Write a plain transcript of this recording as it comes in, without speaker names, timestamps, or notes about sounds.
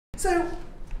So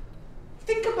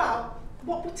think about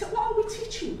what are we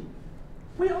teaching?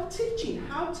 We are teaching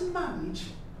how to manage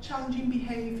challenging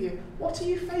behaviour. What are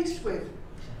you faced with?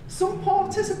 Some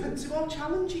participants who are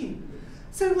challenging.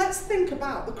 So let's think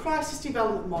about the crisis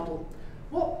development model.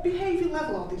 What behaviour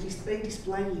level are they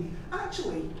displaying?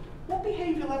 Actually, what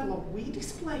behaviour level are we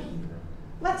displaying?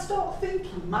 Let's start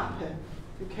thinking MAPA.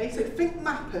 Okay, so think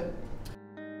MAPA.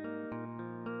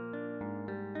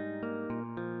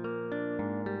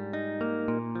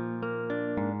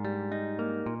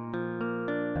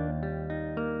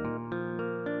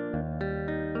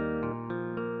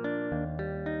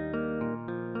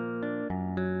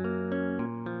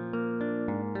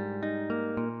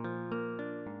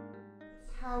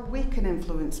 How we can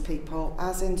influence people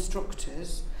as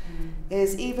instructors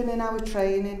is even in our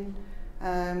training,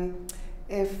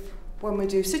 if when we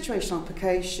do situational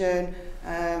application,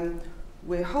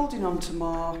 we're holding on to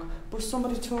Mark, but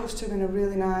somebody talks to him in a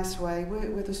really nice way,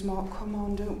 work with us Mark, come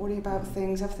on, don't worry about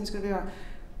things, everything's going to be all right.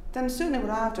 Then certainly what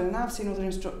I've done, and I've seen other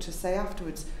instructors say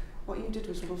afterwards, what you did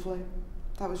was lovely,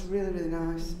 that was really, really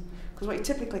nice. Because what you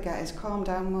typically get is, calm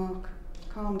down Mark,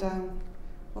 calm down.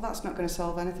 Well, that's not going to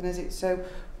solve anything, is it? So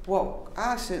what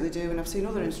I certainly do, and I've seen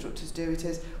other instructors do it,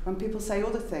 is when people say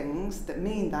other things that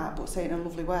mean that, but say it in a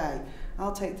lovely way,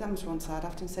 I'll take them to one side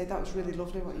after and say, that was really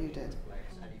lovely what you did.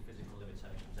 Any physical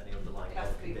limitations, any underlying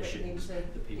health conditions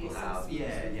that people have.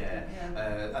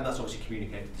 And that's obviously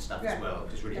communicated to the staff as well,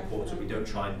 because it's really important we don't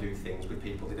try and do things with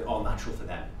people that are natural for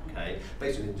them, okay,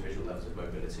 based on individual levels of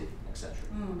mobility, etc.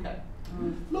 Okay.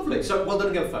 Lovely. So well done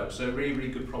again, folks. So really,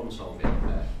 really good problem solving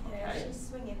there. Actually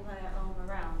swinging their arm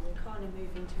around, we're kind of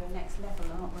moving to a next level,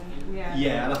 aren't we?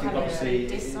 Yeah, and I think obviously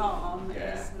disarm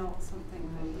is not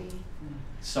something that we.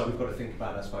 So we've got to think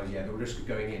about, I suppose, the risk of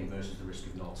going in versus the risk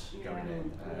of not going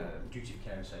in. Duty of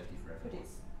care and safety for everyone.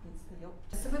 But it's the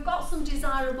opposite. So we've got some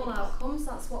desirable outcomes.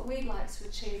 That's what we'd like to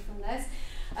achieve from this.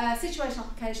 Situational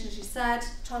application, as you said,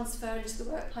 transfer into the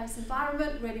workplace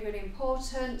environment, really, really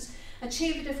important.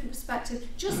 Achieve a different perspective.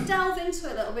 Just delve into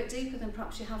it a little bit deeper than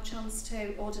perhaps you have chance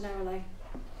to ordinarily.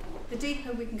 The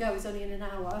deeper we can go is only in an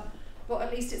hour, but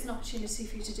at least it's an opportunity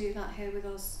for you to do that here with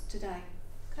us today.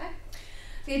 Okay?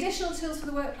 The additional tools for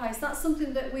the workplace, that's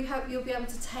something that we hope you'll be able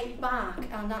to take back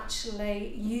and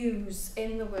actually use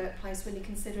in the workplace when you're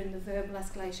considering the verbal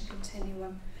escalation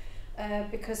continuum.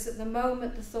 Because at the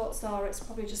moment the thoughts are it's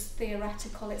probably just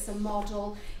theoretical, it's a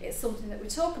model, it's something that we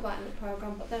talk about in the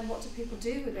programme, but then what do people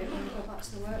do with it when they go back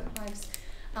to the workplace?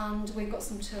 And we've got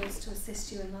some tools to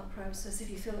assist you in that process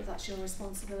if you feel that that's your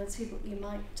responsibility, but you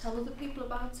might tell other people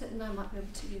about it and they might be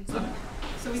able to use it.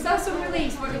 So we saw some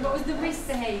release. What was the risk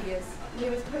behaviours? He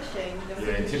was pushing.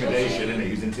 Intimidation, isn't he?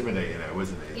 He was intimidating her,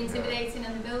 wasn't he? Intimidating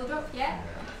and the build-up, yeah.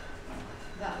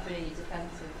 That'd be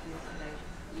defensive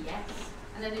intimidation. Yes.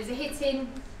 And then there's a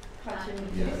hitting.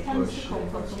 It tends to come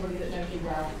from somebody that knows you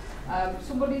well.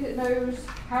 Somebody that knows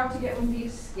how to get under your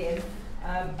skin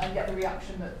and get the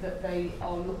reaction that they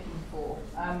are looking for.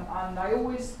 And I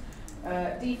always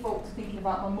default to thinking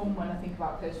about my mum when I think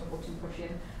about personal button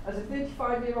pushing. As a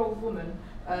 35-year-old woman,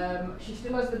 she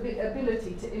still has the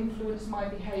ability to influence my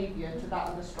behaviour to that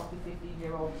of a stroppy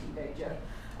 15-year-old teenager.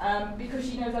 Because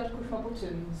she knows how to push my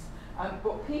buttons.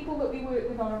 But people that we work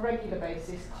with on a regular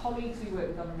basis, colleagues we work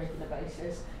with on a regular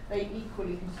basis, they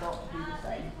equally can start to do the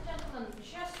same. Ladies and gentlemen,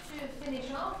 just to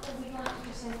finish off, we'd like to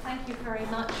just say thank you very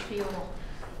much for your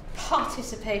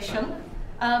participation,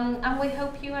 and we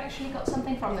hope you actually got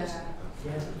something from this.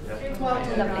 Well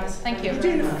done. Lovely. Thank you. You're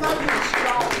doing a fabulous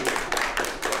job.